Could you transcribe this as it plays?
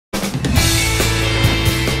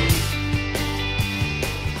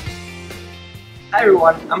Hi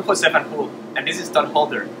everyone, I'm Jose and this is Don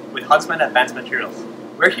Holder with Huntsman Advanced Materials.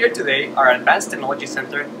 We're here today at our Advanced Technology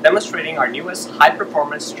Center demonstrating our newest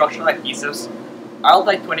high-performance structural adhesives,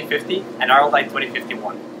 Araldite 2050 and Araldite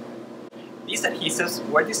 2051. These adhesives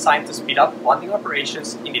were designed to speed up bonding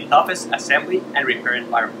operations in the toughest assembly and repair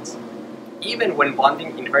environments, even when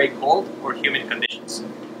bonding in very cold or humid conditions.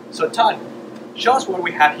 So Todd, show us what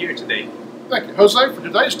we have here today. Thank you, Jose. For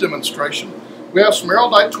today's demonstration, we have some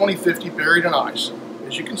Araldite 2050 buried in ice.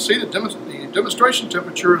 As you can see, the demonstration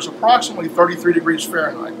temperature is approximately 33 degrees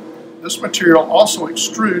Fahrenheit. This material also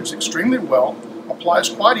extrudes extremely well, applies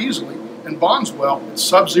quite easily, and bonds well at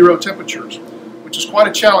sub-zero temperatures, which is quite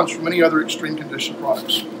a challenge for many other extreme condition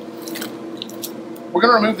products. We're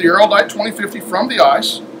going to remove the Araldite 2050 from the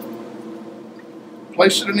ice,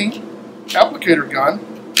 place it in the applicator gun,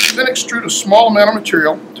 then extrude a small amount of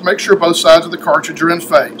material to make sure both sides of the cartridge are in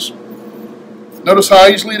phase. Notice how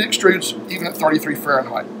easily it extrudes even at 33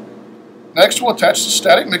 Fahrenheit. Next, we'll attach the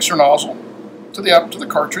static mixer nozzle to the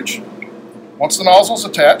cartridge. Once the nozzle is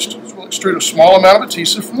attached, we'll extrude a small amount of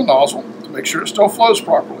adhesive from the nozzle to make sure it still flows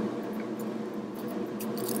properly.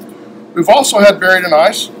 We've also had buried in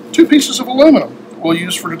ice 2 pieces of aluminum that we'll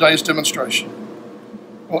use for today's demonstration.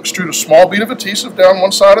 We'll extrude a small bead of adhesive down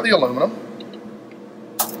one side of the aluminum,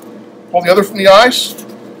 pull the other from the ice,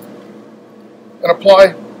 and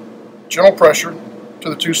apply gentle pressure to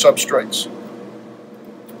the 2 substrates.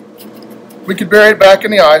 We could bury it back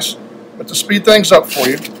in the ice, but to speed things up for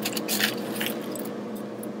you,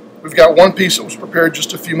 we've got 1 piece that was prepared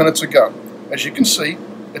just a few minutes ago. As you can see,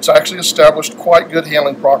 it's actually established quite good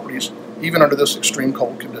handling properties even under this extreme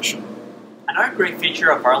cold condition. Another great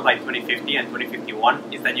feature of Araldite 2050 and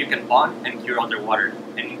 2051 is that you can bond and cure underwater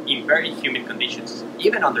and in very humid conditions,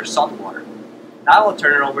 even under salt water. Now I'll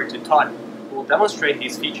turn it over to Todd, who will demonstrate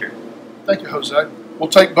this feature. Thank you, Jose. We'll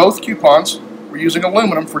take both coupons. We're using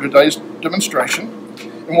aluminum for today's demonstration,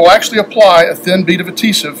 and we'll actually apply a thin bead of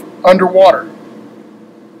adhesive underwater.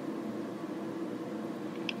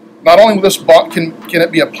 Not only will this can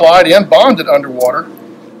it be applied and bonded underwater,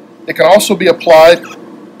 it can also be applied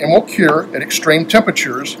and will cure at extreme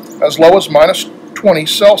temperatures as low as -20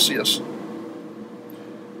 Celsius.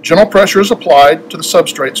 Gentle pressure is applied to the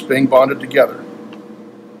substrates being bonded together.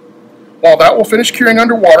 While that will finish curing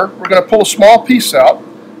underwater, we're going to pull a small piece out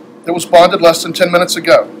that was bonded less than 10 minutes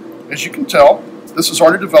ago. As you can tell, this has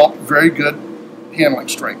already developed very good handling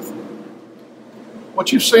strength.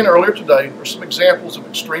 What you've seen earlier today are some examples of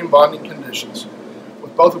extreme bonding conditions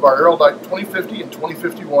with both of our Araldite 2050 and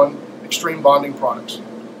 2051 extreme bonding products.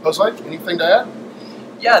 Jose, anything to add?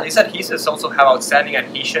 Yeah, these adhesives also have outstanding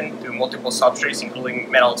adhesion to multiple substrates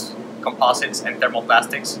including metals, composites, and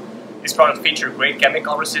thermoplastics. These products feature great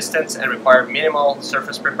chemical resistance and require minimal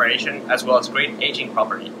surface preparation as well as great aging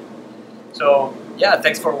property. So yeah,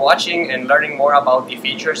 thanks for watching and learning more about the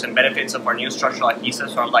features and benefits of our new structural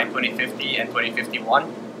adhesives from Araldite 2050 and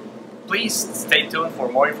 2051. Please stay tuned for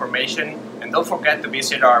more information and don't forget to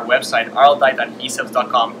visit our website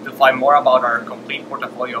aralditeadhesives.com to find more about our complete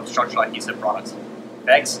portfolio of structural adhesive products.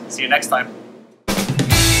 Thanks, see you next time.